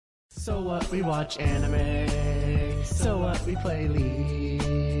So what, we watch anime. So what, we play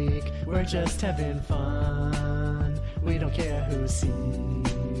League. We're just having fun. We don't care who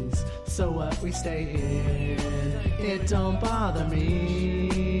sees. So what, we stay in. It don't bother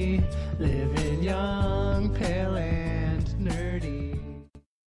me. Living young, pale, and nerdy.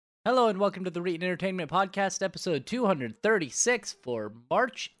 Hello and welcome to the Reetin Entertainment Podcast, episode 236 for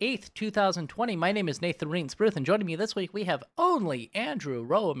March 8th, 2020. My name is Nathan Reetin-Spruth, and joining me this week we have only Andrew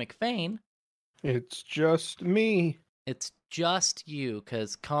Roa McFain. It's just me. It's just you,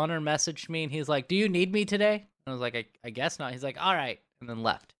 because Connor messaged me and he's like, do you need me today? I was like, I guess not. He's like, all right, and then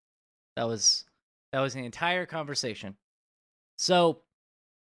left. That was the entire conversation. So,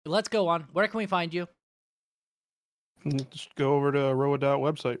 let's go on. Where can we find you? Just go over to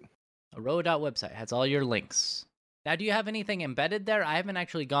Roa.website. Aroa.website has all your links. Now, do you have anything embedded there? I haven't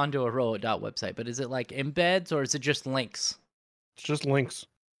actually gone to Aroa.website, but is it like embeds or is it just links? It's just links.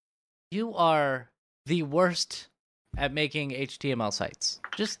 You are the worst at making HTML sites.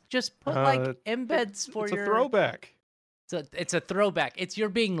 Just put like embeds for it's your... It's a throwback. It's a throwback. It's you're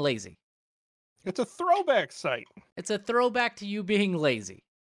being lazy. It's a throwback site. It's a throwback to you being lazy.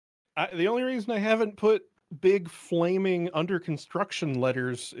 The only reason I haven't put big flaming under construction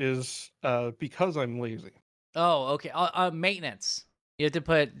letters is because I'm lazy. Oh, okay. Maintenance. You have to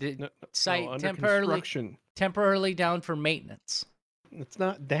put site temporarily down for maintenance. It's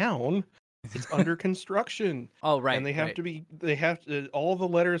not down. It's under construction. Oh, right. And they have to be. All the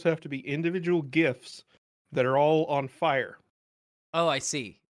letters have to be individual GIFs that are all on fire. Oh, I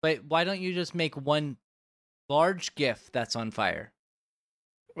see. But why don't you just make one large GIF that's on fire?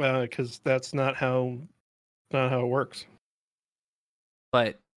 Because that's not how it works.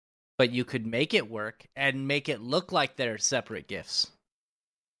 But you could make it work and make it look like they're separate GIFs.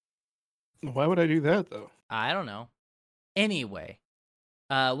 Why would I do that, though? I don't know. Anyway,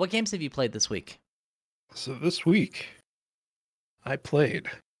 what games have you played this week? So this week, I played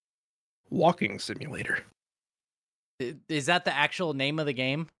Walking Simulator. Is that the actual name of the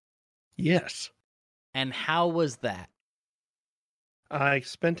game? Yes. And how was that? I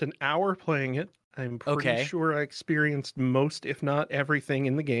spent an hour playing it. I'm pretty sure I experienced most, if not everything,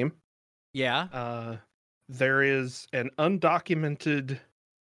 in the game. Yeah. There is an undocumented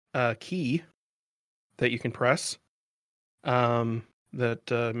key that you can press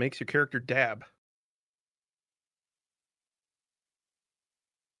that makes your character dab.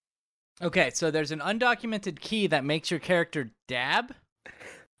 Okay, so there's an undocumented key that makes your character dab?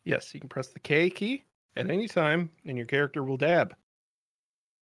 Yes, you can press the K key at any time, and your character will dab.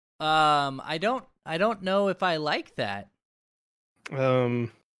 I don't know if I like that.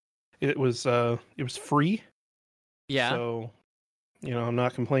 It was free. Yeah. So, I'm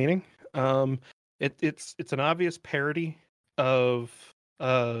not complaining. It's an obvious parody of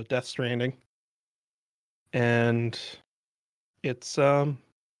Death Stranding, and is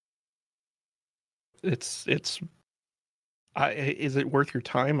it worth your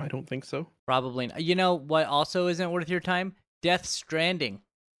time? I don't think so. Probably not. You know what also isn't worth your time? Death Stranding.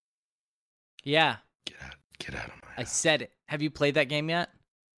 Yeah. Get out of my house. I said it. Have you played that game yet?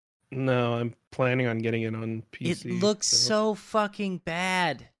 No, I'm planning on getting it on PC. It looks so fucking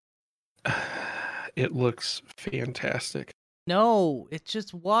bad. It looks fantastic. No, it's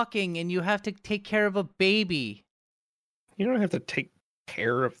just walking and you have to take care of a baby. You don't have to take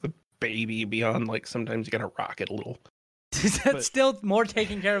care of the baby beyond, like, sometimes you gotta rock it a little. That's still more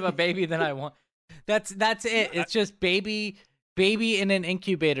taking care of a baby than I want. That's it. It's just baby in an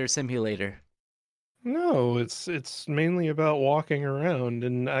incubator simulator. No, it's mainly about walking around,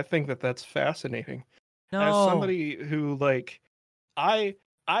 and I think that's fascinating. No. As somebody who, like, I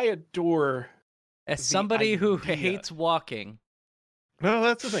adore. As somebody who hates walking. No,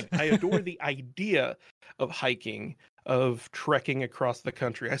 that's the thing. I adore the idea of hiking, of trekking across the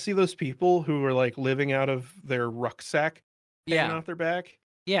country. I see those people who are, like, living out of their rucksack hanging off their back.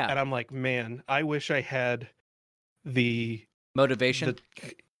 Yeah. And I'm like, man, I wish I had the motivation.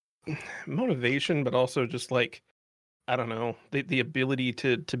 Motivation, but also just, like, I don't know, the ability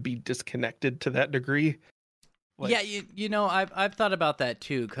to be disconnected to that degree. Like, yeah, you know, I've thought about that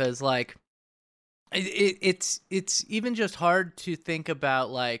too, because, like, it's even just hard to think about,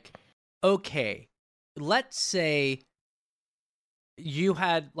 like, okay, let's say you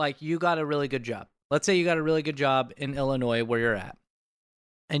got a really good job. Let's say you got a really good job in Illinois where you're at,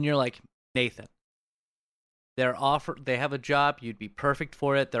 and you're like, Nathan, they have a job, you'd be perfect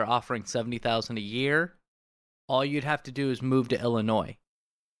for it. They're offering $70,000 a year. All you'd have to do is move to Illinois.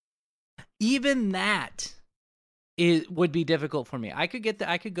 Even that would be difficult for me. I could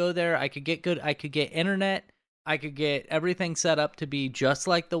go there, I could get internet, I could get everything set up to be just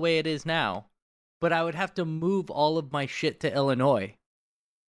like the way it is now, but I would have to move all of my shit to Illinois.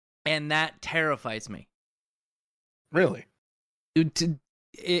 And that terrifies me. Really?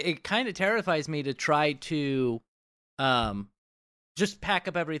 It kind of terrifies me to try to just pack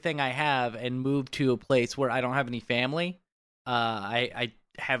up everything I have and move to a place where I don't have any family. I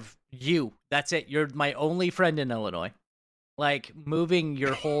have you. That's it. You're my only friend in Illinois. Like, moving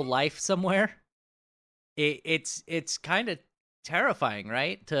your whole life somewhere, it's kind of terrifying,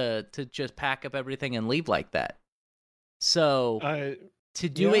 right? To just pack up everything and leave like that. So to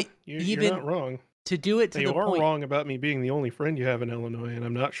do it, you're not wrong. To do it to you the are point... wrong about me being the only friend you have in Illinois, and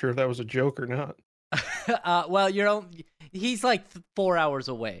I'm not sure if that was a joke or not. Well, he's like 4 hours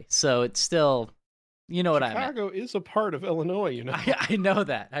away, so it's still, you know what I mean. Chicago is a part of Illinois, you know. I know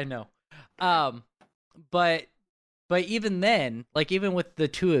that. I know. But even then, like, even with the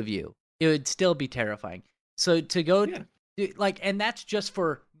two of you, it would still be terrifying. So to go and that's just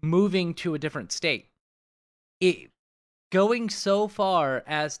for moving to a different state. Going so far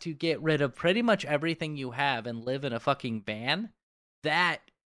as to get rid of pretty much everything you have and live in a fucking van, that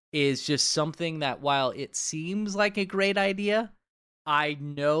is just something that, while it seems like a great idea, I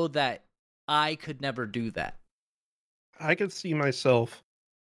know that I could never do that. I could see myself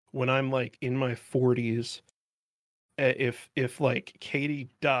when I'm like in my 40s, if like Katie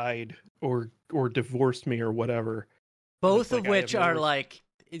died or divorced me or whatever. Both of which are like,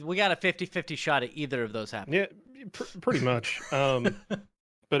 we got a 50-50 shot at either of those happening. Yeah, pretty much.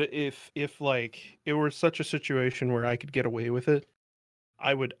 But if like it were such a situation where I could get away with it,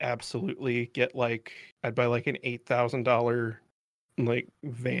 I would absolutely get I'd buy like an $8,000 like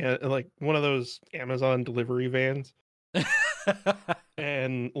van, like one of those Amazon delivery vans,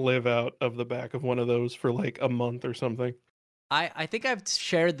 and live out of the back of one of those for like a month or something. I think I've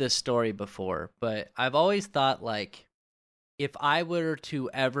shared this story before, but I've always thought, like, if I were to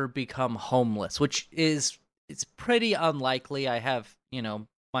ever become homeless, which it's pretty unlikely. I have,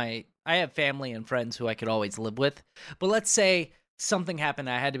 I have family and friends who I could always live with. But let's say something happened,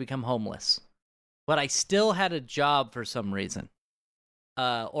 I had to become homeless, but I still had a job for some reason.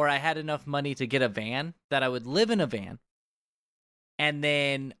 Or I had enough money to get a van, that I would live in a van. And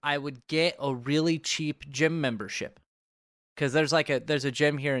then I would get a really cheap gym membership. Because there's a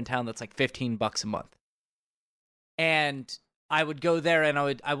gym here in town that's like $15 a month. And I would go there, and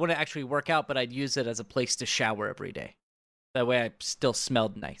I wouldn't actually work out, but I'd use it as a place to shower every day. That way I still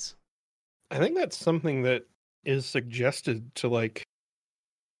smelled nice. I think that's something that is suggested to like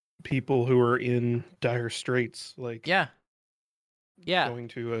people who are in dire straits, like going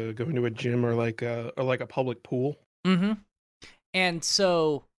to a gym or like a public pool. Mm-hmm. And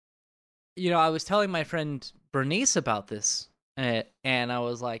so, I was telling my friend Bernice about this, and I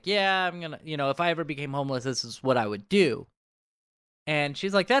was like, yeah, I'm gonna, if I ever became homeless, this is what I would do. And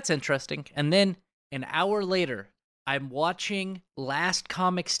she's like, that's interesting. And then an hour later, I'm watching Last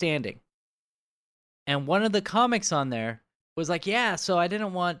Comic Standing. And one of the comics on there was like, yeah, so I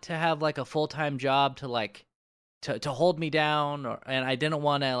didn't want to have like a full-time job to like to hold me down, and I didn't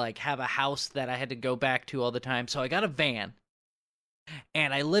want to like have a house that I had to go back to all the time. So I got a van,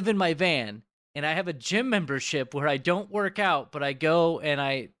 and I live in my van, and I have a gym membership where I don't work out, but I go and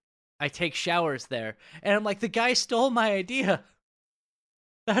I take showers there. And I'm like, the guy stole my idea.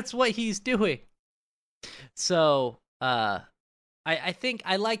 That's what he's doing. So, I think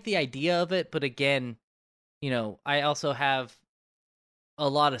I like the idea of it, but again, I also have a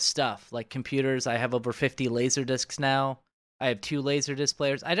lot of stuff, like computers. I have over 50 laser discs now. I have 2 laser disc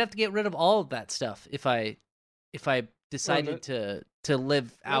players. I'd have to get rid of all of that stuff if I decided to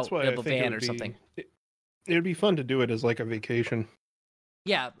live out of a van or something. It would be fun to do it as like a vacation.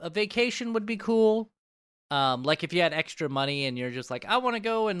 Yeah, a vacation would be cool. Like if you had extra money and you're just like, I want to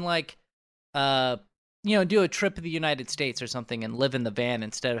go and like, do a trip to the United States or something and live in the van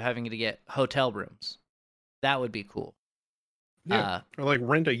instead of having to get hotel rooms. That would be cool. Yeah, or like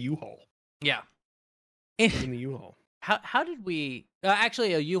rent a U-Haul. Yeah. In the U-Haul. How did we...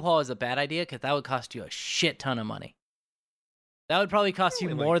 actually, a U-Haul is a bad idea because that would cost you a shit ton of money. That would probably cost you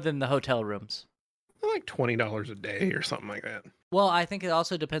more than the hotel rooms. Like $20 a day or something like that. Well, I think it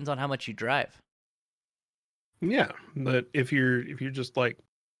also depends on how much you drive. Yeah, but if you're just like,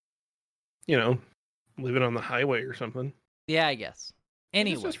 living on the highway or something. Yeah, I guess.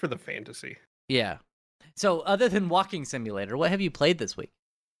 Anyway. It's just for the fantasy. Yeah. So, other than Walking Simulator, what have you played this week?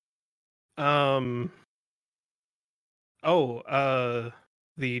 The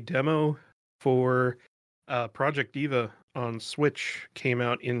demo for Project Diva on Switch came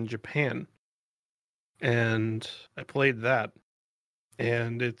out in Japan, and I played that,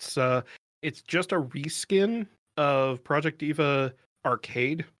 and it's It's just a reskin of Project Diva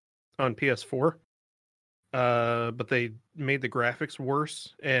Arcade on PS4. But they made the graphics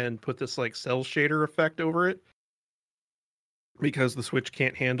worse and put this like cell shader effect over it because the Switch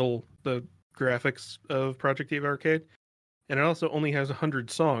can't handle the graphics of Project Diva Arcade. And it also only has 100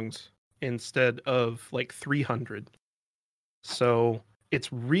 songs instead of like 300. So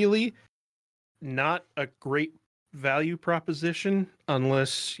it's really not a great value proposition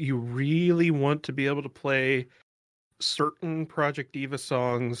unless you really want to be able to play certain Project Diva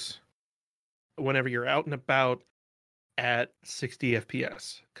songs whenever you're out and about at 60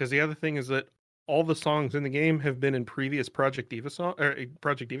 FPS. Because the other thing is that all the songs in the game have been in previous Project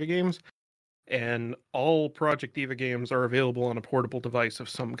Diva games, and all Project Diva games are available on a portable device of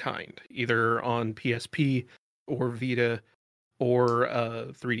some kind, either on PSP or Vita or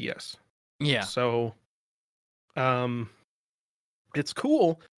 3DS. Yeah. So, it's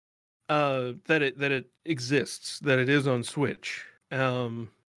cool that it exists, that it is on Switch. I'm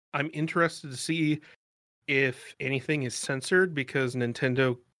interested to see if anything is censored because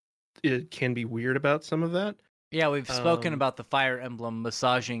Nintendo it can be weird about some of that. Yeah, we've spoken about the Fire Emblem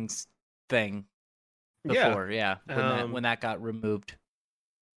massaging thing before. Yeah, when that got removed.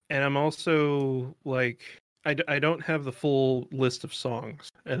 And I'm also like, I don't have the full list of songs,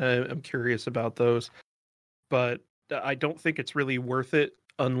 and I'm curious about those, but I don't think it's really worth it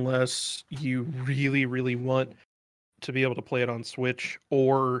unless you really, really want to be able to play it on Switch,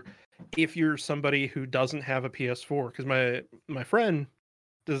 or if you're somebody who doesn't have a PS4, because my friend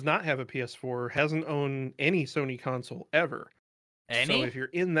does not have a PS4, hasn't owned any Sony console ever. Any? So if you're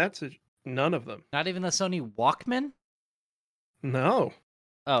in that none of them. Not even the Sony Walkman? No.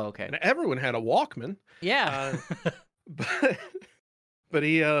 Oh, okay. And everyone had a Walkman. Yeah. But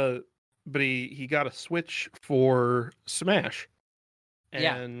he got a Switch for Smash.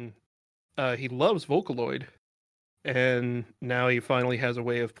 And he loves Vocaloid. And now he finally has a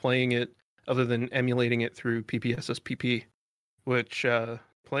way of playing it other than emulating it through PPSSPP, which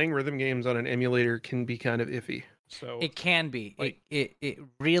playing rhythm games on an emulator can be kind of iffy. So it can be. Like, it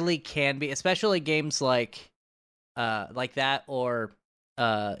really can be, especially games like that or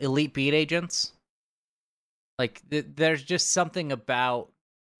Elite Beat Agents. Like there's just something about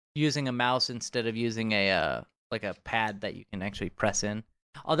using a mouse instead of using a pad that you can actually press in.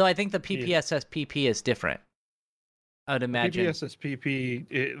 Although I think the PPSSPP is different. I would imagine.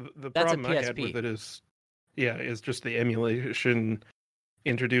 PPSSPP, the That's problem I had with it is just the emulation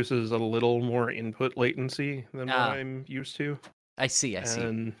introduces a little more input latency than what I'm used to. I see.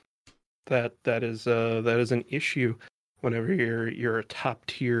 And that is an issue whenever you're a top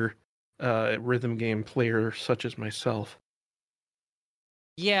tier rhythm game player such as myself.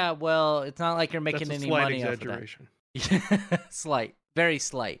 Yeah, well, it's not like you're making That's a any slight money exaggeration. off of that. Slight, very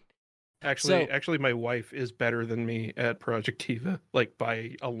slight. Actually, my wife is better than me at Project Diva, like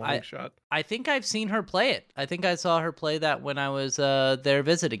by a long shot. I think I've seen her play it. I think I saw her play that when I was there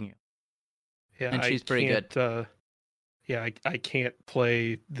visiting you. Yeah, and she's pretty good. I can't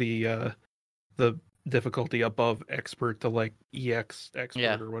play the difficulty above expert, the like EX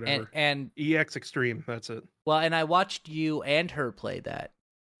expert or whatever. And EX extreme, that's it. Well, and I watched you and her play that.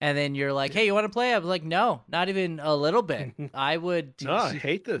 And then you're like, "Hey, you want to play?" I was like, "No, not even a little bit." I would. No, I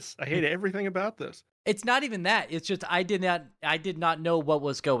hate this. I hate everything about this. It's not even that. It's just I did not know what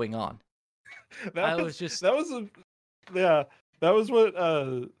was going on. That was what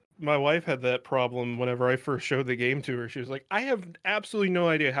my wife had that problem whenever I first showed the game to her. She was like, "I have absolutely no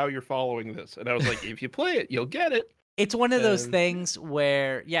idea how you're following this," and I was like, "If you play it, you'll get it." It's one of those things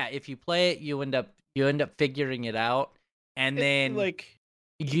where, if you play it, you end up figuring it out, and then like.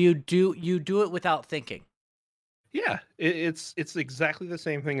 You do it without thinking. Yeah, it's exactly the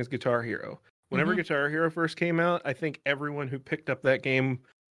same thing as Guitar Hero. Whenever Guitar Hero first came out, I think everyone who picked up that game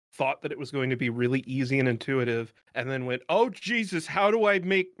thought that it was going to be really easy and intuitive, and then went, "Oh Jesus, how do I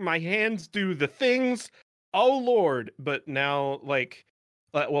make my hands do the things? Oh Lord!" But now,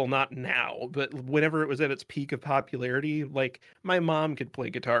 well, not now, but whenever it was at its peak of popularity, like my mom could play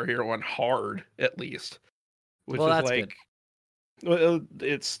Guitar Hero on hard at least, which is that's like. Good. Well,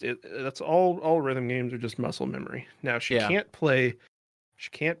 that's all rhythm games are just muscle memory. Now she can't play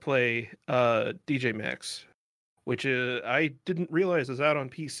DJ Max, which I didn't realize is out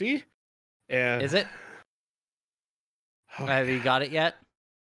on PC. And is it? Have you got it yet?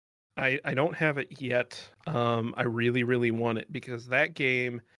 I don't have it yet. I really, really want it because that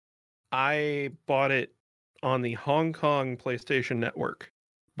game, I bought it on the Hong Kong PlayStation Network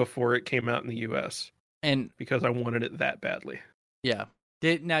before it came out in the US. And because I wanted it that badly. Yeah.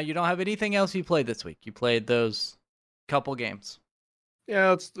 Now you don't have anything else you played this week. You played those couple games.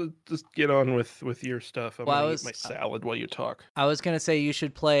 Yeah, let's just get on with your stuff. I'm Well, gonna eat my salad while you talk. I was gonna say you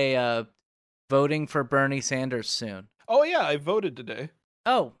should play voting for Bernie Sanders soon. Oh yeah, I voted today.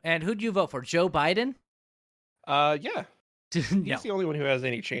 Oh, and who'd you vote for? Joe Biden? Yeah. No. He's the only one who has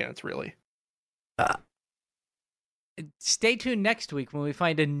any chance, really. Stay tuned next week when we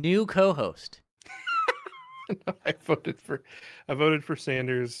find a new co-host. I voted for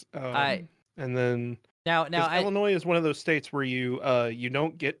Sanders. And then now Illinois is one of those states where you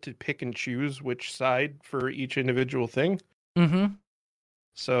don't get to pick and choose which side for each individual thing. Mm-hmm.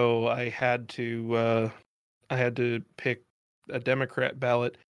 So I had to pick a Democrat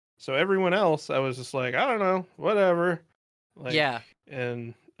ballot. So everyone else, I was just like, I don't know, whatever. Like, yeah.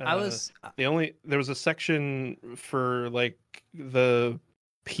 And there was a section for like the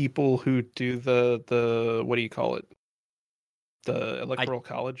people who do the what do you call it? The electoral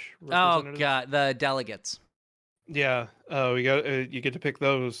college. Oh god, the delegates. Yeah. You get to pick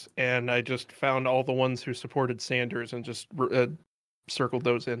those, and I just found all the ones who supported Sanders and just circled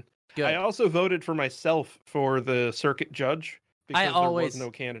those in. Good. I also voted for myself for the circuit judge because there was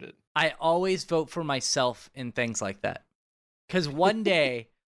no candidate. I always vote for myself in things like that. Because one day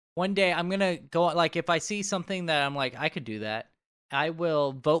I'm going to go, like, if I see something that I'm like, I could do that, I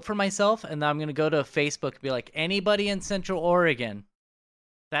will vote for myself, and then I'm going to go to Facebook and be like, anybody in Central Oregon,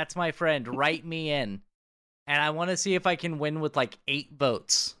 that's my friend, write me in. And I want to see if I can win with, like, 8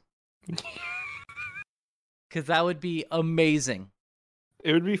 votes. Because that would be amazing.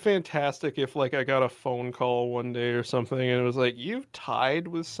 It would be fantastic if, like, I got a phone call one day or something, and it was like, you've tied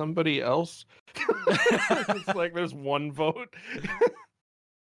with somebody else? It's like there's one vote.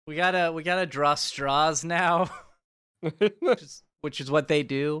 We gotta draw straws now, which is what they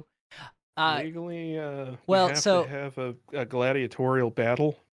do. Legally, to have a gladiatorial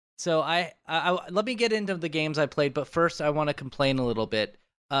battle. So I let me get into the games I played, but first I want to complain a little bit.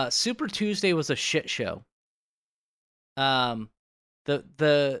 Super Tuesday was a shit show. On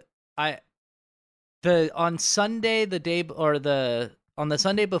Sunday, on the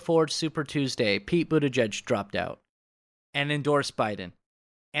Sunday before Super Tuesday, Pete Buttigieg dropped out and endorsed Biden.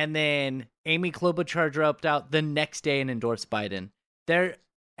 And then Amy Klobuchar dropped out the next day and endorsed Biden. They're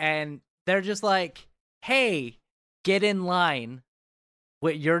just like, hey, get in line.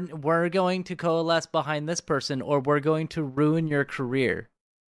 We're going to coalesce behind this person, or we're going to ruin your career.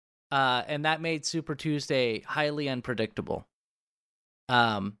 And that made Super Tuesday highly unpredictable.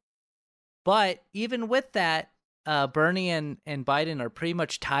 But even with that, Bernie and Biden are pretty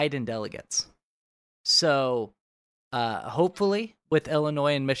much tied in delegates. So hopefully, with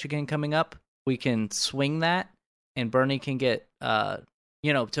Illinois and Michigan coming up, we can swing that, and Bernie can get to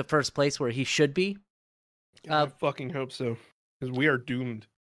first place where he should be. I fucking hope so, because we are doomed.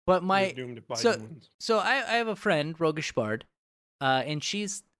 But doomed if Biden wins. So I have a friend, Rogish Bard, and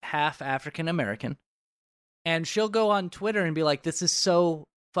she's half African American, and she'll go on Twitter and be like, "This is so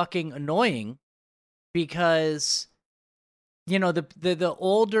fucking annoying," because the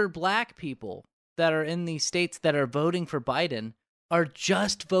older black people that are in these states that are voting for Biden are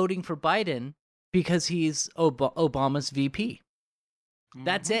just voting for Biden because he's Obama's VP. Mm-hmm.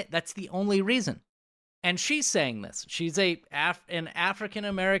 That's it. That's the only reason. And she's saying this. She's an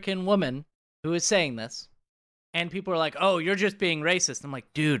African-American woman who is saying this. And people are like, oh, you're just being racist. I'm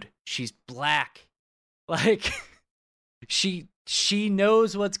like, dude, she's black. Like, she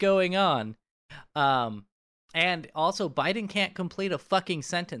knows what's going on. And also, Biden can't complete a fucking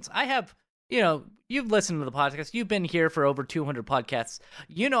sentence. I have, you've listened to the podcast. You've been here for over 200 podcasts.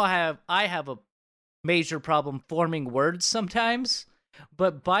 I have a major problem forming words sometimes.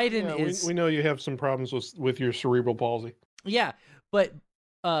 But Biden is... We know you have some problems with your cerebral palsy. Yeah, but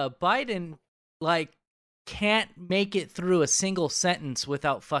Biden, can't make it through a single sentence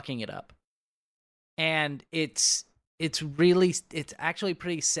without fucking it up. And it's actually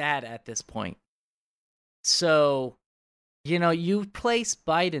pretty sad at this point. So, you place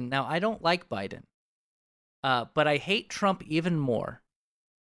Biden... Now, I don't like Biden, but I hate Trump even more.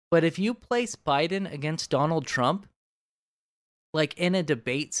 But if you place Biden against Donald Trump, in a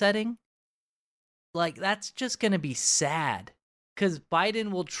debate setting, that's just going to be sad. Because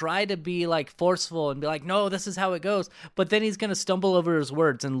Biden will try to be, forceful and be like, no, this is how it goes. But then he's going to stumble over his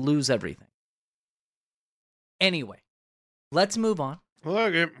words and lose everything. Anyway, let's move on.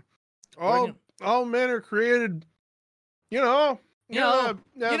 Look, all men are created, you know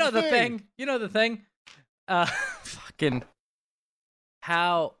the thing. You know the thing. Fucking,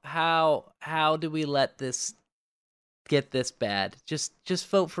 how do we let this get this bad? Just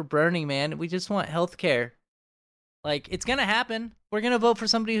vote for Bernie, man. We just want healthcare. It's gonna happen. We're gonna vote for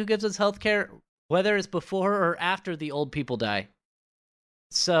somebody who gives us healthcare, whether it's before or after the old people die.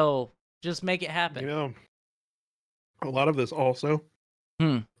 So just make it happen. You know, a lot of this also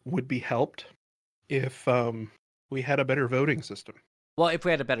Hmm. would be helped if we had a better voting system. Well, if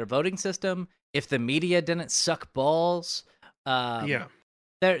we had a better voting system, if the media didn't suck balls, Yeah.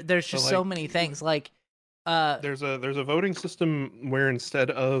 there's just so like, many things. Like, there's a voting system where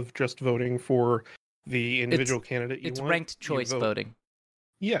instead of just voting for the individual candidate you it's want, ranked choice voting.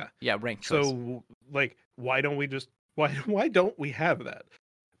 Yeah. Yeah, ranked choice. So, like, why don't we have that?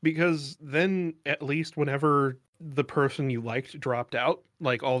 Because then at least whenever the person you liked dropped out,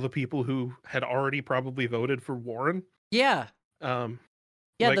 like all the people who had already probably voted for Warren, Yeah. yeah,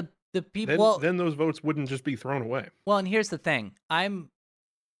 like, the people then those votes wouldn't just be thrown away. Well, and here's the thing. I'm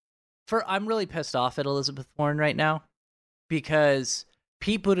really pissed off at Elizabeth Warren right now because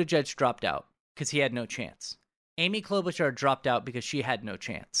Pete Buttigieg dropped out because he had no chance. Amy Klobuchar dropped out because she had no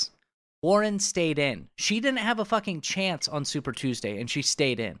chance. Warren stayed in. She didn't have a fucking chance on Super Tuesday, and she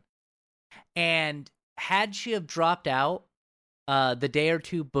stayed in. And had she have dropped out the day or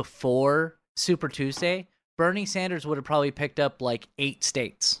two before Super Tuesday, Bernie Sanders would have probably picked up like 8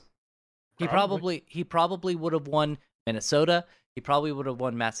 states. He probably would have won Minnesota. He probably would have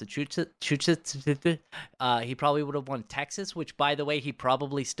won Massachusetts. He probably would have won Texas, which, by the way, he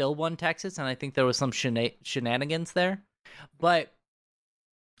probably still won Texas, and I think there was some shenanigans there. But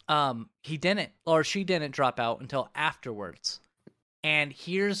he didn't, or she didn't drop out until afterwards. And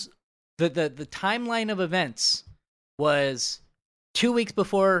here's the timeline of events was 2 weeks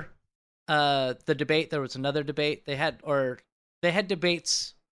before the debate. There was another debate. They had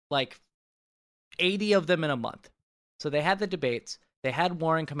debates, like 80 of them in a month. So they had the debates. They had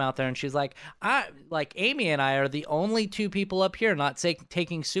Warren come out there, and she's like, Amy and I are the only 2 people up here not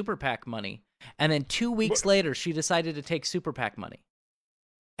taking Super PAC money. And then 2 weeks later, she decided to take Super PAC money.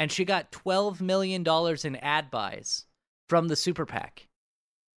 And she got $12 million in ad buys from the Super PAC.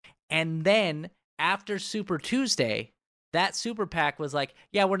 And then after Super Tuesday, that Super PAC was like,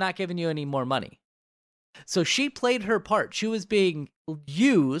 yeah, we're not giving you any more money. So she played her part. She was being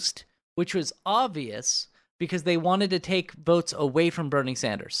used, which was obvious, because they wanted to take votes away from Bernie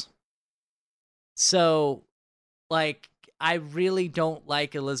Sanders. So, like, I really don't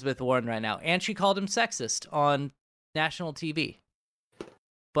like Elizabeth Warren right now. And she called him sexist on national TV.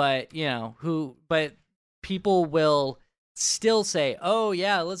 But, but people will still say, oh,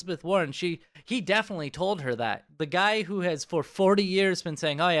 yeah, Elizabeth Warren, he definitely told her that. The guy who has for 40 years been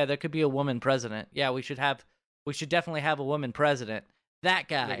saying, oh, yeah, there could be a woman president. Yeah, we should definitely have a woman president. That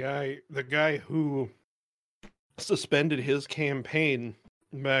guy. The guy who suspended his campaign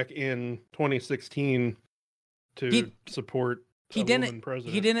back in 2016 to support a woman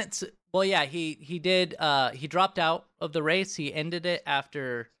president. He didn't. Well, yeah, he did. He dropped out of the race. He ended it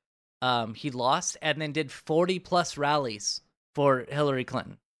after he lost, and then did 40+ rallies for Hillary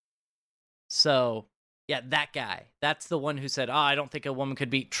Clinton. So, yeah, that guy. That's the one who said, "Oh, I don't think a woman could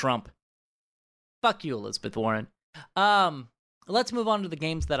beat Trump." Fuck you, Elizabeth Warren. Let's move on to the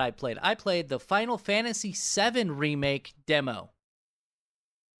games that I played. I played the Final Fantasy VII Remake demo.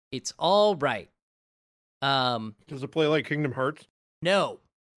 It's all right. Does it play like Kingdom Hearts? No,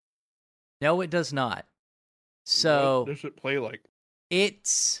 it does not. So what does it play like?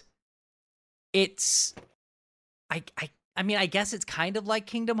 It's I mean, I guess it's kind of like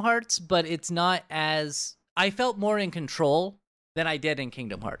Kingdom Hearts, but it's not as... I felt more in control than I did in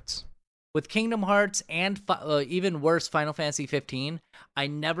Kingdom Hearts. With Kingdom Hearts and even worse, Final Fantasy 15, I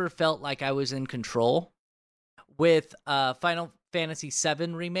never felt like I was in control. With Final Fantasy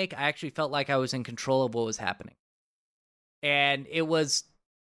 7 Remake, I actually felt like I was in control of what was happening. And it was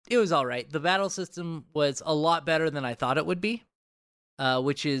all right. The battle system was a lot better than I thought it would be,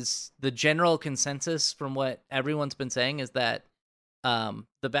 which is the general consensus from what everyone's been saying, is that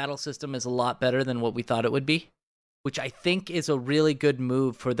the battle system is a lot better than what we thought it would be, which I think is a really good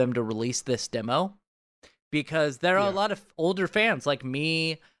move for them to release this demo, because there are a lot of older fans like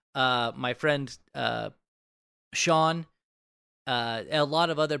me, my friend Sean, a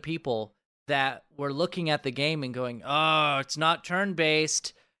lot of other people that were looking at the game and going, oh, it's not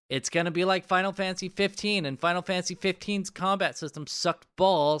turn-based. It's going to be like Final Fantasy 15, and Final Fantasy 15's combat system sucked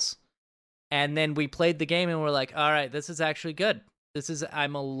balls. And then we played the game and we're like, all right, this is actually good.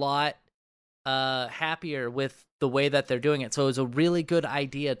 I'm a lot happier with the way that they're doing it. So it was a really good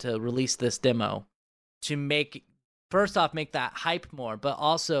idea to release this demo to first off, make that hype more, but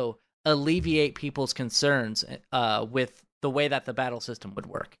also alleviate people's concerns with the way that the battle system would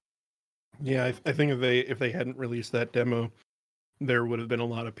work. Yeah, I think if they hadn't released that demo, there would have been a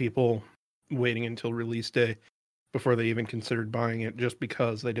lot of people waiting until release day before they even considered buying it, just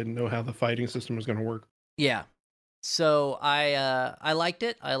because they didn't know how the fighting system was going to work. Yeah. So I liked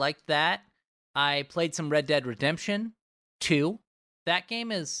it. I liked that. I played some Red Dead Redemption 2. That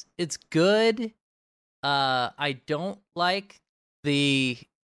game it's good. I don't like the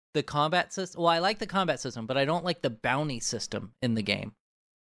combat system. Well, I like the combat system, but I don't like the bounty system in the game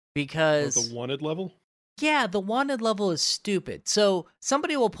because the wanted level. Yeah, the wanted level is stupid. So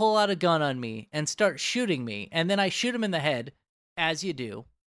somebody will pull out a gun on me and start shooting me, and then I shoot him in the head, as you do,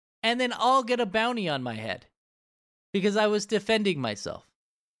 and then I'll get a bounty on my head because I was defending myself.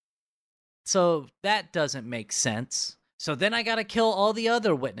 So that doesn't make sense. So then I gotta kill all the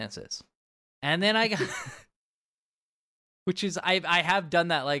other witnesses. And then I got... Which is, I have done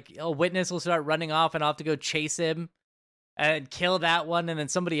that. Like, a witness will start running off and I'll have to go chase him and kill that one. And then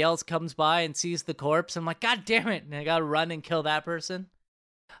somebody else comes by and sees the corpse. I'm like, God damn it. And I gotta run and kill that person.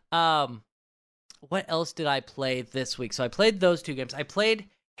 What else did I play this week? So I played those 2 games. I played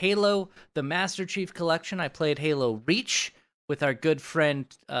Halo, the Master Chief Collection. I played Halo Reach with our good friend,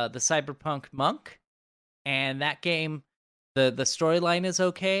 the Cyberpunk Monk. And that game, the storyline is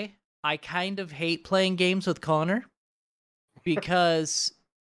okay. I kind of hate playing games with Connor because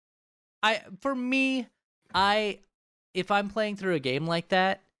if I'm playing through a game like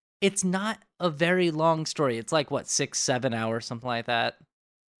that, it's not a very long story. It's like, 6-7 hours, something like that.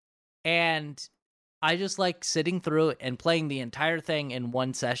 And I just like sitting through it and playing the entire thing in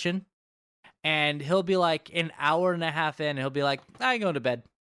one session. And he'll be like an hour and a half in, and he'll be like, I'm going to bed.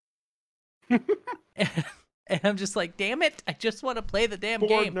 And I'm just like, damn it, I just want to play the damn game.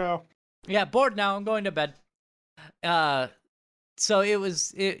 Bored now. Yeah, bored now, I'm going to bed. So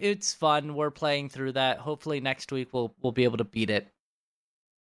it's fun. We're playing through that. Hopefully next week we'll be able to beat it.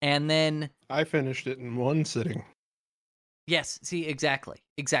 And then I finished it in one sitting. Yes, see, exactly.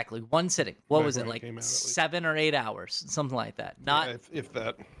 One sitting. What was it, like came out, 7 or 8 hours, something like that. Not if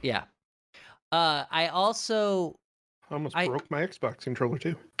that. Yeah. I also almost broke my Xbox controller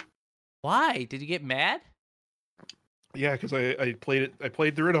too. Why? Did you get mad? Yeah, because I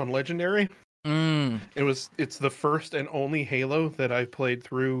played through it on Legendary. It's the first and only Halo that I played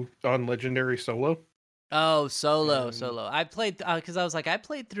through on Legendary solo. Oh, solo. I played because I was like, I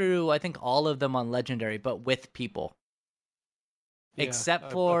played through I think all of them on Legendary, but with people. Yeah,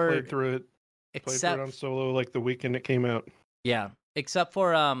 except for I played through it. Played through it on solo like the weekend it came out. Yeah, except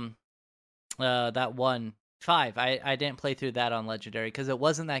for that one 5. I didn't play through that on Legendary because it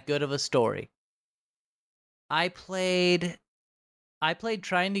wasn't that good of a story. I played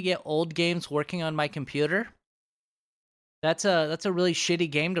trying to get old games working on my computer. That's a really shitty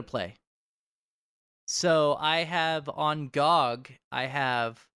game to play. So I have on GOG, I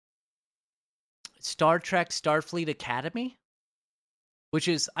have Star Trek Starfleet Academy, which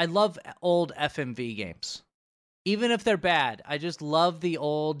is, I love old FMV games. Even if they're bad, I just love the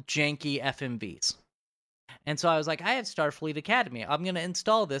old janky FMVs. And so I was like, I have Starfleet Academy. I'm going to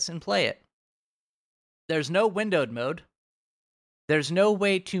install this and play it. There's no windowed mode. There's no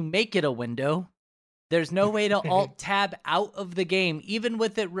way to make it a window. There's no way to alt-tab out of the game, even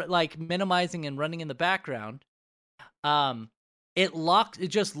with it like minimizing and running in the background. It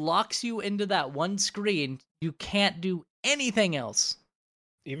just locks you into that one screen. You can't do anything else.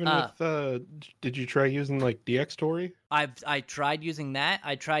 Even with did you try using like DxTory? I tried using that.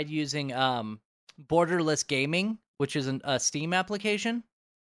 I tried using Borderless Gaming, which is a Steam application.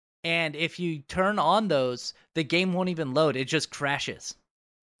 And if you turn on those, the game won't even load. It just crashes.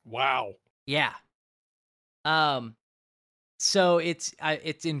 Wow. Yeah. So it's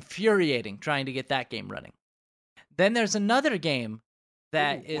infuriating trying to get that game running. Then there's another game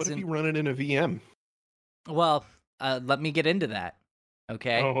that is. What if you run it in a VM? Well, let me get into that.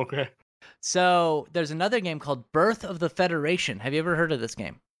 Okay. Oh, okay. So there's another game called Birth of the Federation. Have you ever heard of this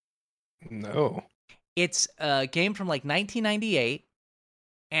game? No. It's a game from like 1998,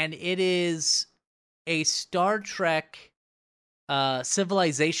 and it is a Star Trek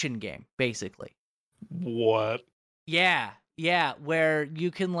civilization game, basically. What? Yeah, where you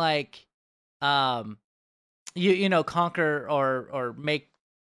can like you know conquer or make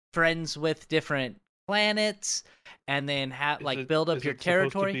friends with different planets and then build up your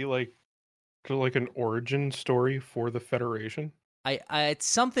territory. Supposed to be like an origin story for the Federation? I it's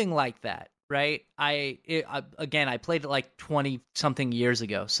something like that, right? I played it like 20 something years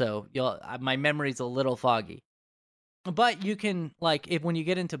ago, so my memory's a little foggy. But you can when you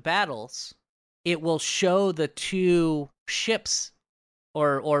get into battles, it will show the 2 ships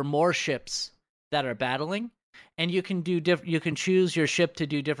or more ships that are battling, and you can you can choose your ship to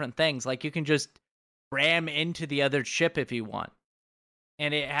do different things. Like you can just ram into the other ship if you want,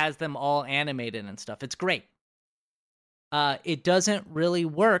 and it has them all animated and stuff. It's great. It doesn't really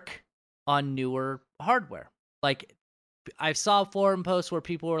work on newer hardware. Like, I saw forum posts where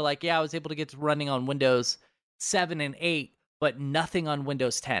people were like, yeah, I was able to get to running on Windows 7 and 8, but nothing on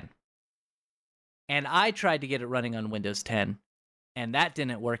Windows 10. And I tried to get it running on Windows 10, and that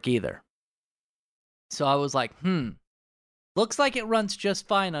didn't work either. So I was like, looks like it runs just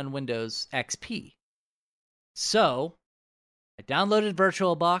fine on Windows XP. So I downloaded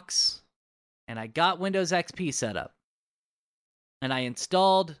VirtualBox, and I got Windows XP set up. And I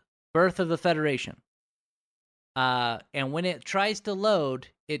installed Birth of the Federation. And when it tries to load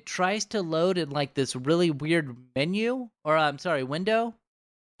in like this really weird window,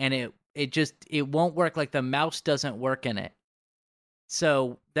 and it won't work. Like the mouse doesn't work in it.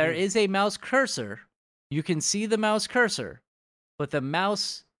 So there is a mouse cursor. You can see the mouse cursor, but the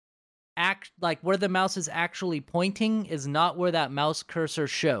mouse where the mouse is actually pointing is not where that mouse cursor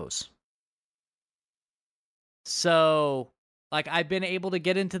shows. So like I've been able to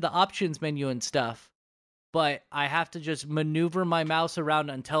get into the options menu and stuff, but I have to just maneuver my mouse around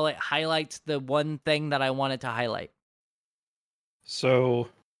until it highlights the one thing that I wanted to highlight. So,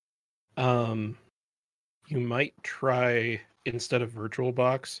 you might try, instead of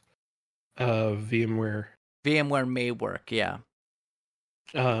VirtualBox, VMware. VMware may work, yeah.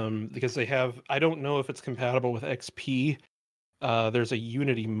 Because they have, I don't know if it's compatible with XP. There's a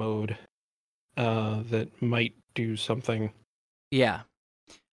Unity mode that might do something. Yeah.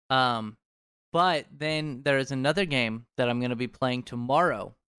 But then there is another game that I'm going to be playing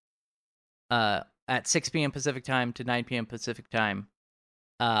tomorrow at 6 p.m. Pacific time to 9 p.m. Pacific time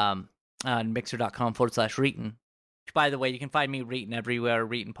on mixer.com/Reeton. By the way, you can find me Reeton everywhere,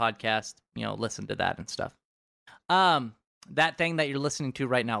 Reeton podcast, listen to that and stuff. That thing that you're listening to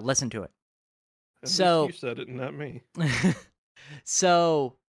right now, listen to it. So you said it, not me.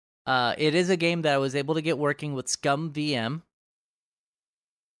 So it is a game that I was able to get working with ScumVM.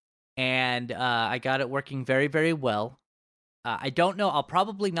 And I got it working very, very well. I don't know. I'll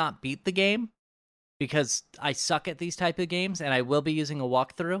probably not beat the game because I suck at these type of games, and I will be using a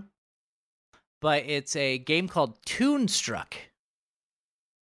walkthrough. But it's a game called Toonstruck.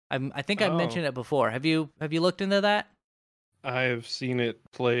 I think I mentioned it before. Have you looked into that? I have seen it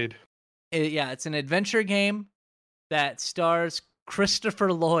played. It's an adventure game that stars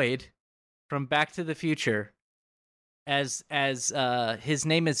Christopher Lloyd from Back to the Future. As his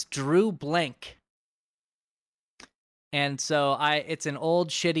name is Drew Blank. And so it's an old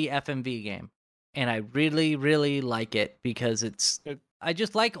shitty FMV game. And I really, really like it because I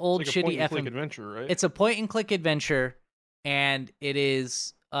just like old shitty FMV adventure, right? It's a point and click adventure, and it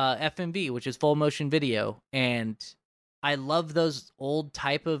is FMV, which is full motion video. And I love those old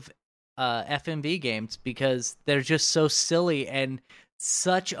type of FMV games because they're just so silly and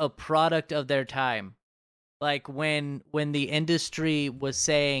such a product of their time. Like when the industry was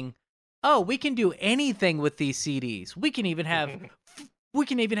saying, "Oh, we can do anything with these CDs. We can even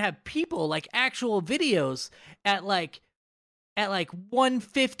have people like actual videos at like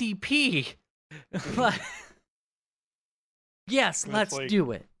 150p." Yes, let's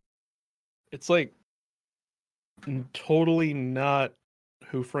do it. It's like totally not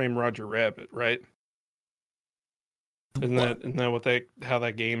Who Framed Roger Rabbit, right? Isn't that how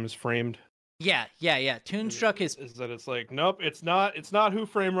that game is framed? Yeah. Toonstruck is that it's like, nope, it's not Who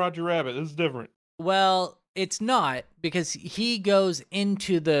Framed Roger Rabbit. This is different. Well, it's not, because he goes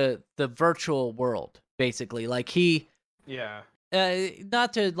into the virtual world, basically. Like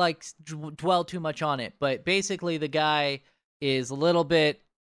not to like dwell too much on it, but basically the guy is a little bit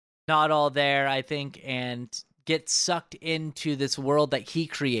not all there, I think, and gets sucked into this world that he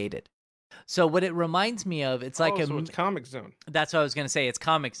created. So what it reminds me of, it's like it's Comic Zone. That's what I was going to say. It's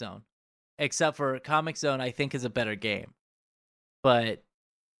Comic Zone. Except for Comic Zone, I think, is a better game. But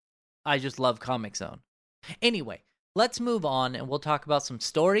I just love Comic Zone. Anyway, let's move on, and we'll talk about some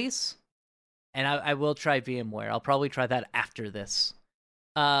stories. And I will try VMware. I'll probably try that after this.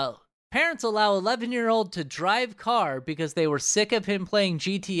 Parents allow 11-year-old to drive car because they were sick of him playing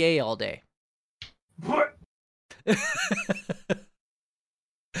GTA all day. What?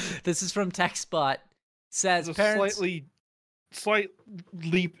 This is from TechSpot. Says parents... Slight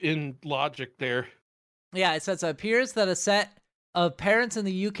leap in logic there. Yeah, it says it appears that a set of parents in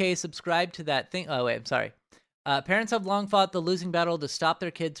the UK subscribe to that thing. Oh, wait, I'm sorry. Parents have long fought the losing battle to stop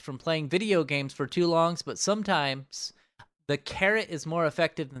their kids from playing video games for too long, but sometimes the carrot is more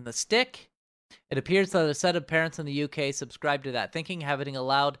effective than the stick. It appears that a set of parents in the UK subscribe to that thinking, having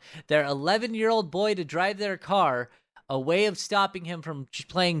allowed their 11-year-old boy to drive their car, a way of stopping him from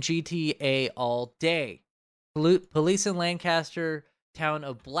playing GTA all day. Police in Lancaster town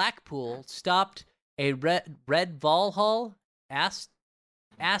of Blackpool stopped a red Volhall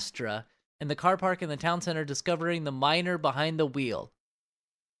Astra in the car park in the town center, discovering the minor behind the wheel.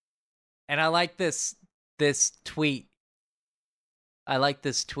 And I like this tweet. I like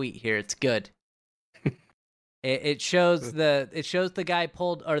this tweet here. It's good. It shows the guy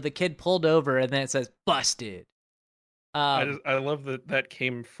the kid pulled over, and then it says busted. I love that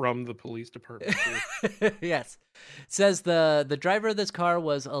came from the police department too. Yes. It says the driver of this car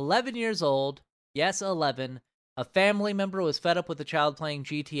was 11 years old. Yes, 11. A family member was fed up with the child playing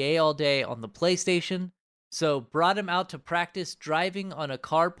GTA all day on the PlayStation, so brought him out to practice driving on a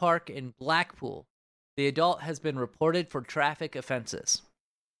car park in Blackpool. The adult has been reported for traffic offenses.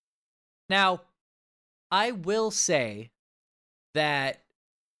 Now, I will say that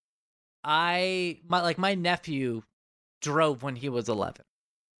my nephew drove when he was 11.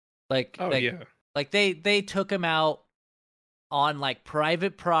 Yeah. Like they took him out on like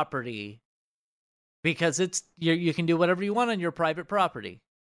private property because it's you can do whatever you want on your private property,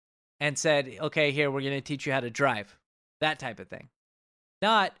 and said, "Okay, here, we're going to teach you how to drive." That type of thing.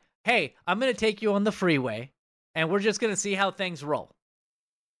 Not, "Hey, I'm going to take you on the freeway and we're just going to see how things roll."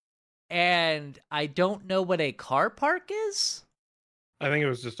 And I don't know what a car park is. I think it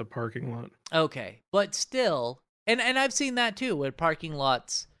was just a parking lot. Okay, but still, and I've seen that too, with parking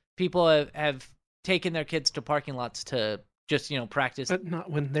lots. People have taken their kids to parking lots to just, practice. But not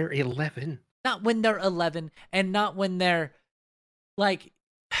when they're 11. Not when they're 11, and not when they're, like,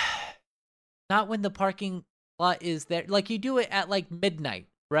 not when the parking lot is there. Like, you do it at, like, midnight,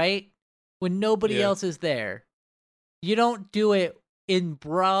 right? When nobody else is there. You don't do it in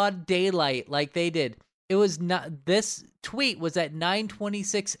broad daylight like they did. It was not, this tweet was at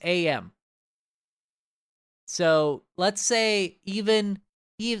 9:26 a.m. So let's say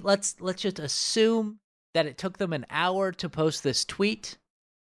let's just assume that it took them an hour to post this tweet.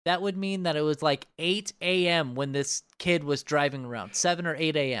 That would mean that it was like 8 a.m. when this kid was driving around, 7 or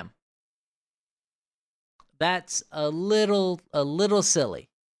 8 a.m. That's a little silly.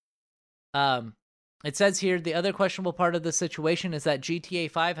 It says here, the other questionable part of the situation is that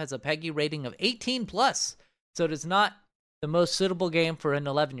GTA 5 has a PEGI rating of 18+, so it is not the most suitable game for an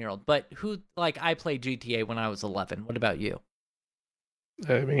 11-year-old. But I played GTA when I was 11. What about you?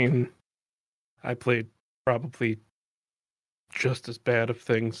 I mean, I played probably just as bad of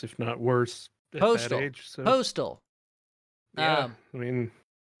things, if not worse, at Postal. that age. So. Postal. Yeah,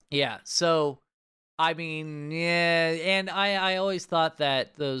 Yeah, so, and I always thought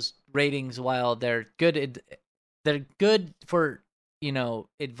that those ratings, while they're good for,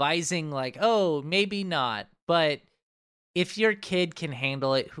 advising, like, oh, maybe not, but if your kid can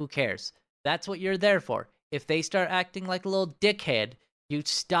handle it, who cares? That's what you're there for. If they start acting like a little dickhead, you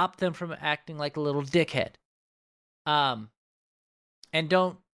stop them from acting like a little dickhead. And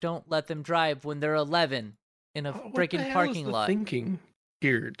don't let them drive when they're 11 in a freaking parking lot. Thinking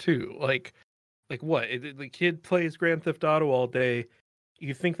here too, like what? The kid plays Grand Theft Auto all day.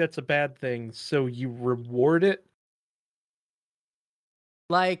 You think that's a bad thing, so you reward it?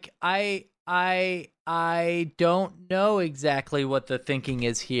 Like, I don't know exactly what the thinking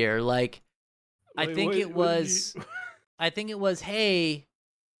is here. Like, I think it was, hey,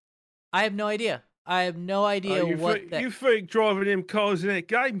 I have no idea. I have no idea You think driving them cars in that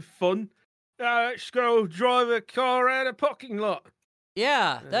game fun? Let's go drive a car out of parking lot.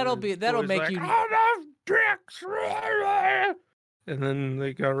 Yeah, that'll make you. I love dicks. And then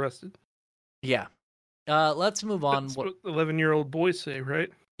they got arrested. Yeah. Let's move on. That's what 11-year-old boys say,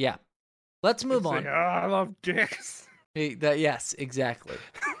 right? Yeah. Let's move on. I love dicks. Yes, exactly.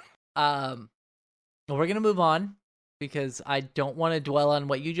 We're gonna move on because I don't want to dwell on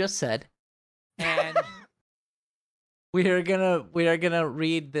what you just said, and we are gonna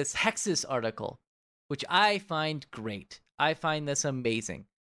read this Hexus article, which I find great. I find this amazing.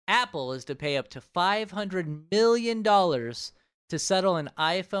 Apple is to pay up to $500 million to settle an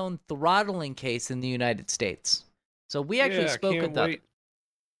iPhone throttling case in the United States. So we actually spoke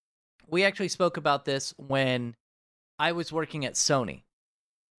about this when I was working at Sony.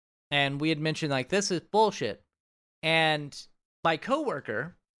 And we had mentioned, like, this is bullshit. And my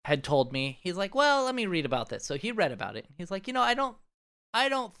coworker had told me, he's like, well, let me read about this. So he read about it. He's like, I don't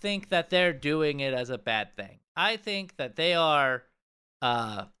think that they're doing it as a bad thing. I think that they are,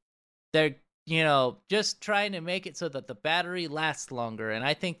 they're, just trying to make it so that the battery lasts longer. And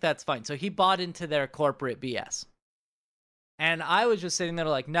I think that's fine. So he bought into their corporate BS. And I was just sitting there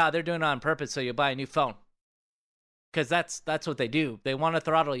like, nah, they're doing it on purpose so you'll buy a new phone. Because that's what they do. They want to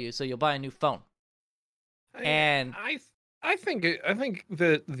throttle you so you'll buy a new phone. I think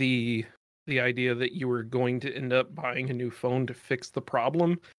that the idea that you were going to end up buying a new phone to fix the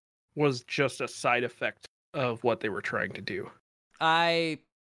problem was just a side effect of what they were trying to do. I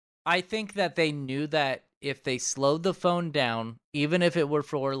I think that they knew that if they slowed the phone down, even if it were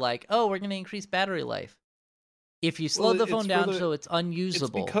for like, oh, we're going to increase battery life. If you slow the phone down so it's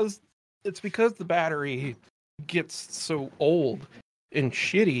unusable. It's because the battery gets so old and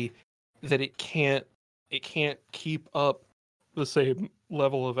shitty that it can't keep up the same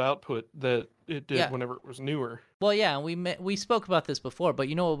level of output that it did whenever it was newer. Well, yeah, we spoke about this before, but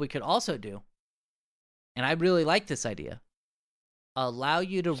you know what we could also do? And I really like this idea. Allow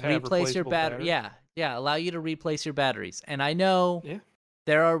you to replace your battery. Yeah, allow you to replace your batteries. And I know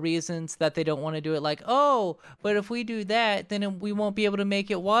there are reasons that they don't want to do it, like, oh, but if we do that, then we won't be able to make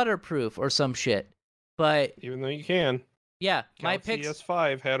it waterproof or some shit. But even though you can. Yeah, my Galaxy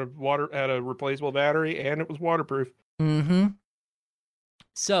S5 had a replaceable battery and it was waterproof. Mm-hmm.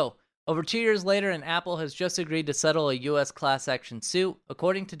 So, over 2 years later, and Apple has just agreed to settle a U.S. class action suit.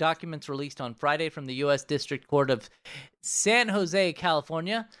 According to documents released on Friday from the U.S. District Court of San Jose,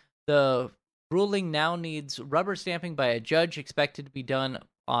 California, the ruling now needs rubber stamping by a judge, expected to be done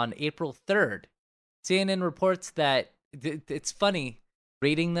on April 3rd. CNN reports that it's funny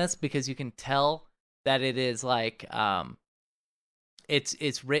reading this because you can tell that it is like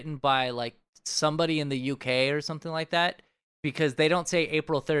it's written by like somebody in the UK or something like that. Because they don't say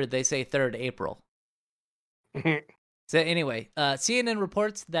April 3rd, they say 3rd April. So anyway, CNN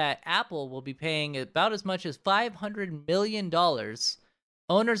reports that Apple will be paying about as much as $500 million.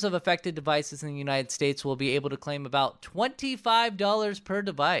 Owners of affected devices in the United States will be able to claim about $25 per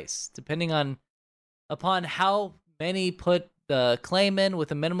device, depending upon how many put the claim in,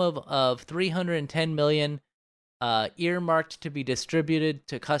 with a minimum of $310 million earmarked to be distributed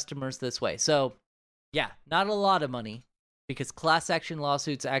to customers this way. So, yeah, not a lot of money. Because class action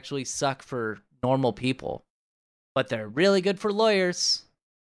lawsuits actually suck for normal people, but they're really good for lawyers.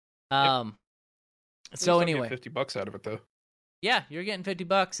 So anyway, get $50 out of it though. Yeah, you're getting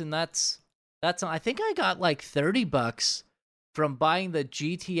 $50, and that's. I think I got like $30 from buying the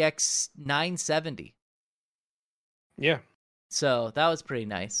GTX 970. Yeah. So that was pretty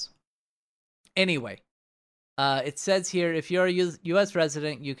nice. Anyway, it says here if you're a U.S.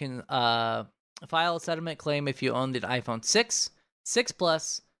 resident, you can file a settlement claim if you own the iPhone 6, 6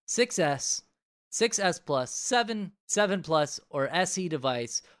 Plus, 6S, 6S Plus, 7, 7 Plus, or SE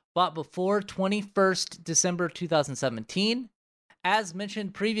device bought before 21st December 2017. As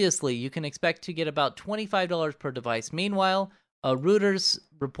mentioned previously, you can expect to get about $25 per device. Meanwhile, a Reuters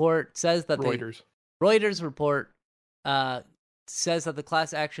report says that Reuters report says that the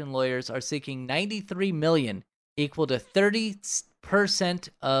class action lawyers are seeking $93 million, equal to 30%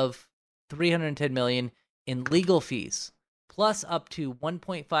 of $310 million in legal fees, plus up to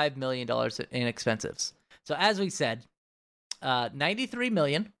 $1.5 million in expenses. So as we said, $93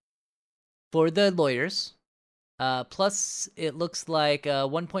 million for the lawyers, plus it looks like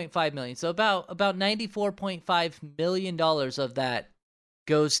 $1.5 million. So about $94.5 million of that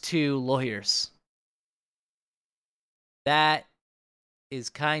goes to lawyers. That is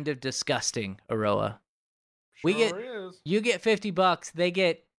kind of disgusting, Aroa. You get $50, they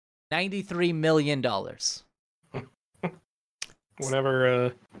get $93 million.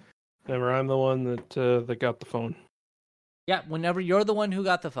 Whenever I'm the one that got the phone. Yeah, whenever you're the one who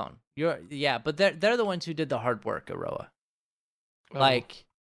got the phone. But they're the ones who did the hard work, Aroa. Oh. Like,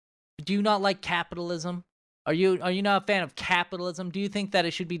 do you not like capitalism? Are you not a fan of capitalism? Do you think that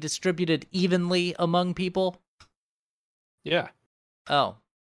it should be distributed evenly among people? Yeah. Oh.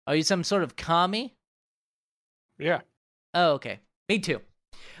 Are you some sort of commie? Yeah. Oh, okay. Me too.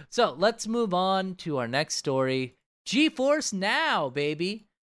 So let's move on to our next story. GeForce Now, baby.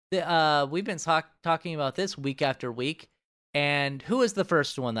 We've been talking about this week after week. And who was the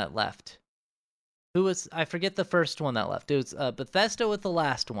first one that left? I forget the first one that left. It was Bethesda with the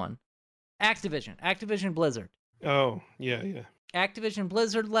last one. Activision Blizzard. Oh, yeah. Activision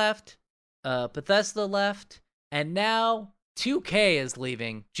Blizzard left. Bethesda left. And now 2K is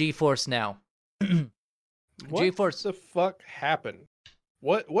leaving GeForce Now. What the fuck happened?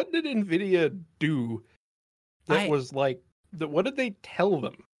 What did Nvidia do that was like what did they tell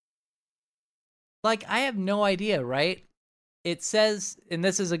them? Like, I have no idea, right? It says, and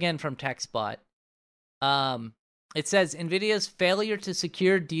this is again from TechSpot, it says Nvidia's failure to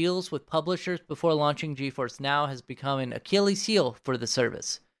secure deals with publishers before launching GeForce Now has become an Achilles heel for the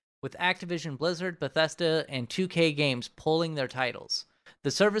service, with Activision Blizzard, Bethesda, and 2K Games pulling their titles.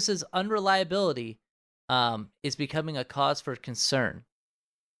 The service's unreliability is becoming a cause for concern.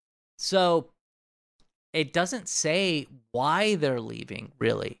 So it doesn't say why they're leaving,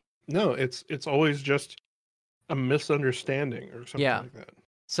 really. No, it's always just a misunderstanding or something like that.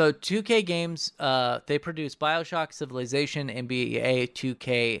 So 2K Games, they produce BioShock, Civilization, NBA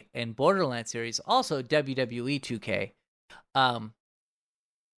 2K, and Borderlands series. Also WWE 2K.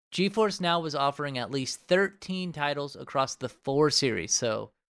 GeForce Now was offering at least 13 titles across the 4 series.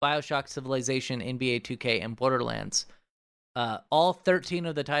 So BioShock, Civilization, NBA 2K, and Borderlands. All 13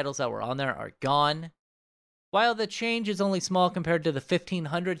 of the titles that were on there are gone. While the change is only small compared to the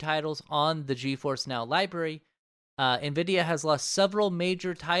 1,500 titles on the GeForce Now library, NVIDIA has lost several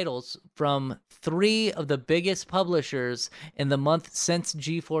major titles from 3 of the biggest publishers in the month since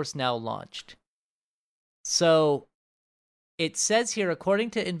GeForce Now launched. So it says here,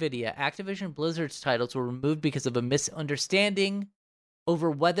 according to NVIDIA, Activision Blizzard's titles were removed because of a misunderstanding over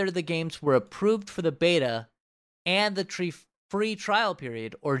whether the games were approved for the beta and the free trial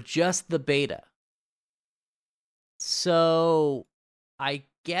period, or just the beta. So I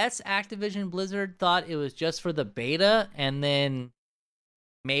guess Activision Blizzard thought it was just for the beta, and then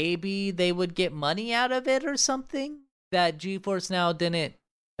maybe they would get money out of it or something that GeForce Now didn't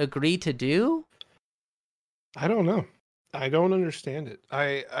agree to do? I don't know. I don't understand it.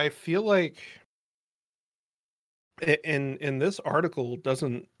 I feel like in this article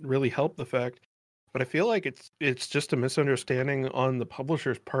doesn't really help the fact, but I feel like it's just a misunderstanding on the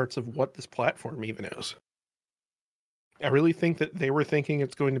publisher's parts of what this platform even is. I really think that they were thinking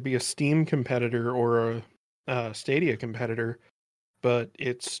it's going to be a Steam competitor or a Stadia competitor, but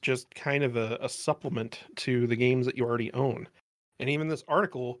it's just kind of a supplement to the games that you already own. And even this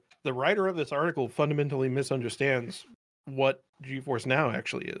article, the writer of this article fundamentally misunderstands what GeForce Now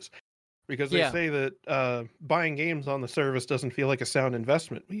actually is. Because they say that buying games on the service doesn't feel like a sound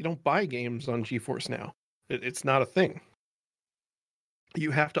investment. You don't buy games on GeForce Now. It's not a thing. You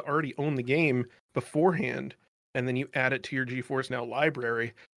have to already own the game beforehand, and then you add it to your GeForce Now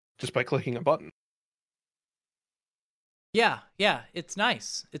library just by clicking a button. Yeah, it's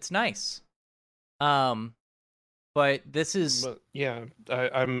nice. It's nice. But this is... But yeah,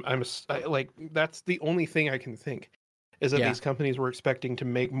 I'm like, that's the only thing I can think, is that these companies were expecting to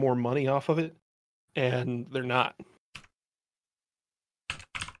make more money off of it, and they're not.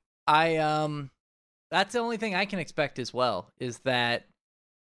 That's the only thing I can expect as well, is that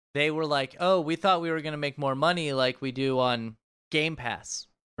they were like, oh, we thought we were going to make more money like we do on Game Pass,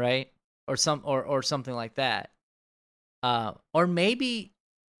 right? Or something like that. Or maybe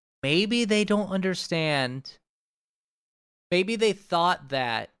they don't understand. Maybe they thought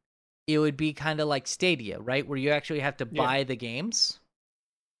that it would be kind of like Stadia, right? Where you actually have to buy the games.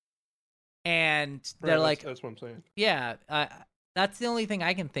 And they're like... That's what I'm saying. Yeah, that's the only thing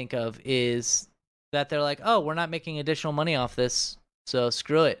I can think of, is that they're like, oh, we're not making additional money off this, so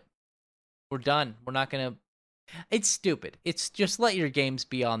screw it. We're done. We're not going to... It's stupid. It's just let your games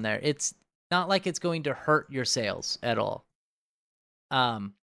be on there. It's not like it's going to hurt your sales at all.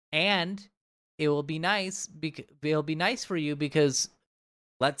 And it will be nice. It'll be nice for you because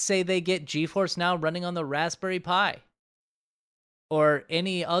let's say they get GeForce Now running on the Raspberry Pi or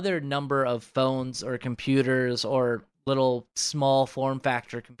any other number of phones or computers or little small form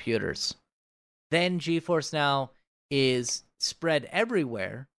factor computers. Then GeForce Now is spread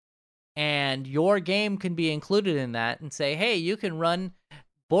everywhere, and your game can be included in that and say, hey, you can run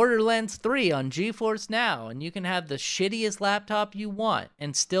Borderlands 3 on GeForce Now, and you can have the shittiest laptop you want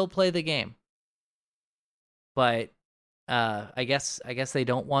and still play the game. But I guess they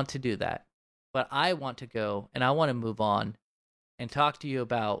don't want to do that. But I want to go, and I want to move on and talk to you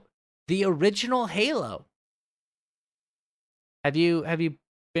about the original Halo. Have you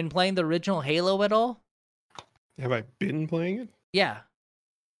been playing the original Halo at all? Have I been playing it? Yeah.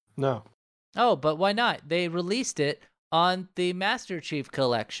 No. Oh, but why not? They released it on the Master Chief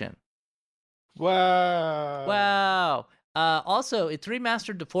Collection. Wow. Also, it's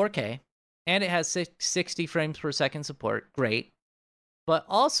remastered to 4K, and it has 60 frames per second support. Great. But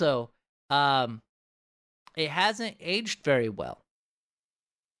also, it hasn't aged very well.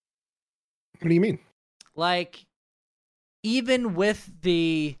 What do you mean? Like, even with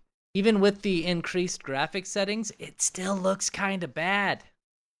the increased graphics settings, it still looks kind of bad.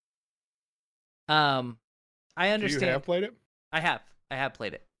 I understand. You have played it? I have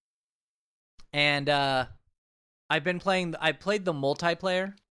played it. And I played the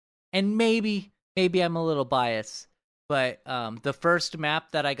multiplayer, and maybe I'm a little biased, but the first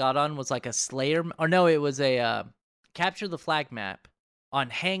map that I got on was like a Slayer, or no, it was a Capture the Flag map on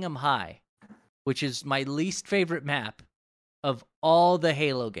Hang 'em High, which is my least favorite map of all the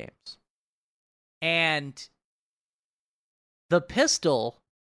Halo games. And the pistol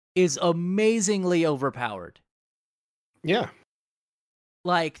is amazingly overpowered. Yeah.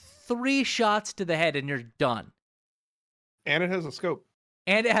 Like 3 shots to the head and you're done. And it has a scope.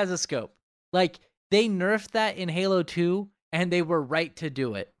 and it has a scope. Like, they nerfed that in Halo 2, and they were right to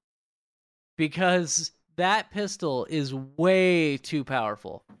do it. Because that pistol is way too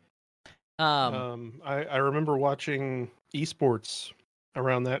powerful. I remember watching esports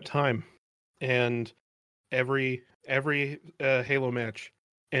around that time, and every Halo match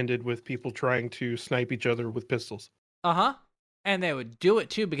ended with people trying to snipe each other with pistols. Uh-huh. And they would do it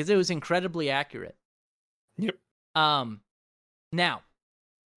too because it was incredibly accurate. Yep. Now,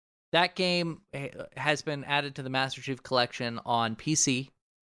 that game has been added to the Master Chief Collection on PC.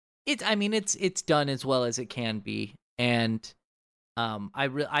 It's done as well as it can be, and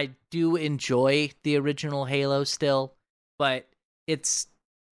I do enjoy the original Halo still, but it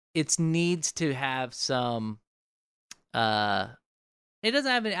needs to have some it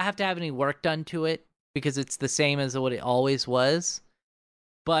doesn't have to have any work done to it because it's the same as what it always was.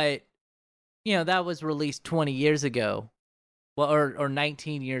 But that was released 20 years ago. Well, or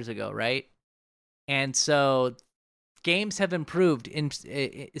 19 years ago, right? And so games have improved,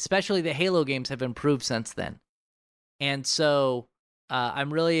 especially the Halo games have improved since then. And so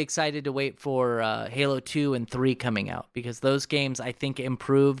I'm really excited to wait for Halo 2 and 3 coming out because those games, I think,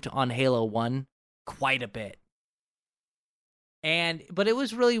 improved on Halo 1 quite a bit. But it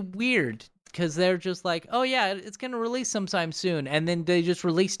was really weird because they're just like, oh yeah, it's going to release sometime soon. And then they just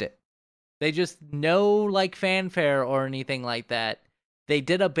released it. They just no fanfare or anything like that. They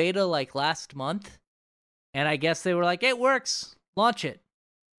did a beta last month. And I guess they were like, it works. Launch it.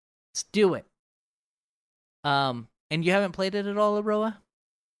 Let's do it. And you haven't played it at all, Aroa?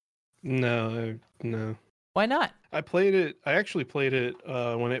 No. Why not? I actually played it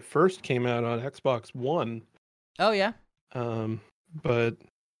when it first came out on Xbox One. Oh yeah. But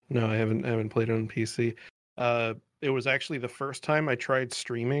no, I haven't played it on PC. It was actually the first time I tried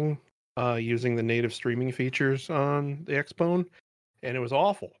streaming using the native streaming features on the Xbone, and it was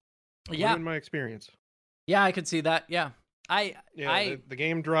awful. Yeah. In my experience. Yeah, I could see that. Yeah. The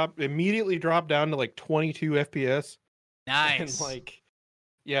game immediately dropped down to 22 FPS. Nice. And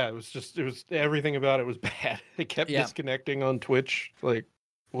it was everything about it was bad. It kept disconnecting on Twitch.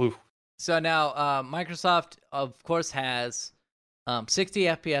 Woof. So now Microsoft, of course, has 60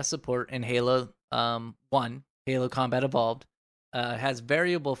 FPS support in Halo 1, Halo Combat Evolved. Has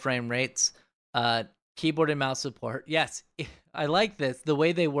variable frame rates, keyboard and mouse support. Yes, I like this, the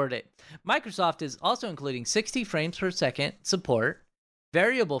way they word it. Microsoft is also including 60 frames per second support,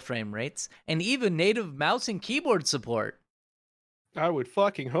 variable frame rates, and even native mouse and keyboard support. I would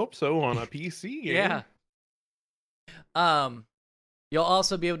fucking hope so on a PC game. Yeah. You'll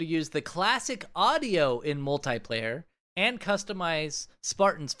also be able to use the classic audio in multiplayer and customize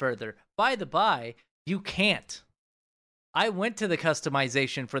Spartans further. By the by, you can't. I went to the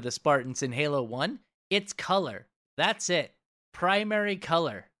customization for the Spartans in Halo 1. It's color. That's it. Primary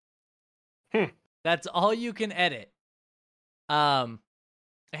color. That's all you can edit.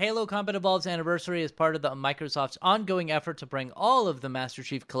 Halo Combat Evolved's anniversary is part of the Microsoft's ongoing effort to bring all of the Master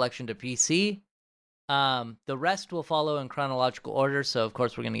Chief Collection to PC. The rest will follow in chronological order, so of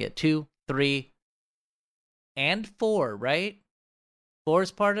course we're going to get 2, 3, and 4, right? 4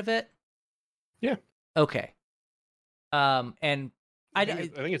 is part of it? Yeah. Okay. And I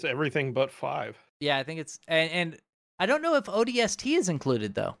think it's everything but 5. Yeah, I think it's and I don't know if ODST is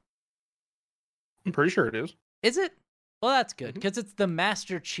included though. I'm pretty sure it is. Is it? Well, that's good because it's the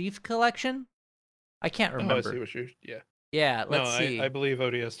Master Chief Collection. I can't remember. Oh, I see what you're. Yeah. Yeah. Let's see. I believe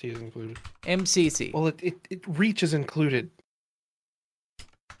ODST is included. MCC. Well, it Reach is included.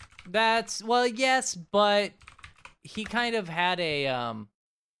 Yes, but he kind of had a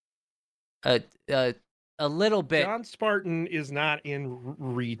little bit. John Spartan is not in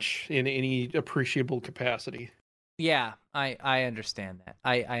Reach in any appreciable capacity. Yeah, I understand that.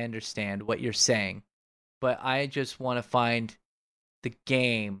 I understand what you're saying, but I just want to find the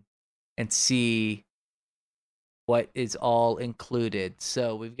game and see what is all included.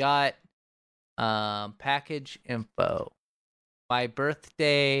 So we've got package info. My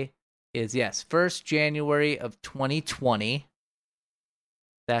birthday is 1st January of 2020.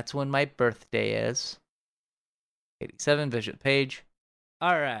 That's when my birthday is. 87 vision page.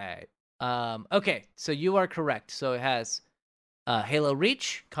 All right. Okay, so you are correct. So it has Halo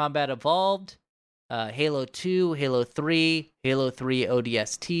Reach, Combat Evolved, Halo 2, Halo 3, Halo 3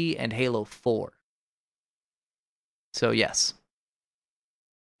 ODST, and Halo 4. So yes.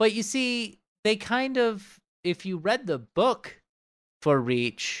 But you see, they kind of, if you read the book for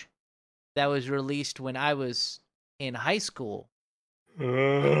Reach that was released when I was in high school,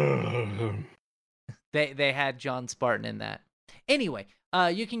 they had John Spartan in that. Anyway,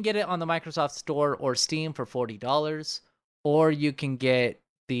 you can get it on the Microsoft Store or Steam for $40, or you can get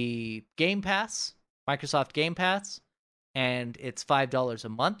the Game Pass, Microsoft Game Pass, and it's $5 a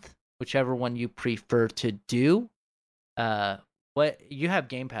month, whichever one you prefer to do. What you have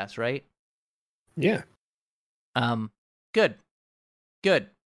Game Pass, right? Yeah. Good.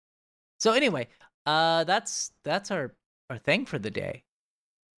 So anyway, that's our thing for the day.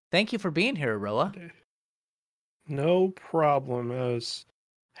 Thank you for being here, Aroa. No problem. I was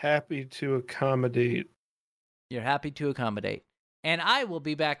happy to accommodate. You're happy to accommodate. And I will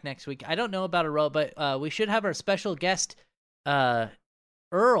be back next week. I don't know about Aroa, but we should have our special guest,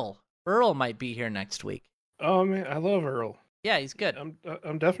 Earl. Earl might be here next week. Oh man, I love Earl. Yeah, he's good.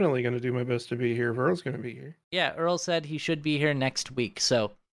 I'm definitely going to do my best to be here if Earl's going to be here. Yeah, Earl said he should be here next week.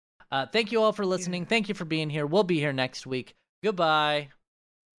 So thank you all for listening. Yeah. Thank you for being here. We'll be here next week. Goodbye.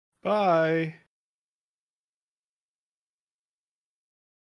 Bye.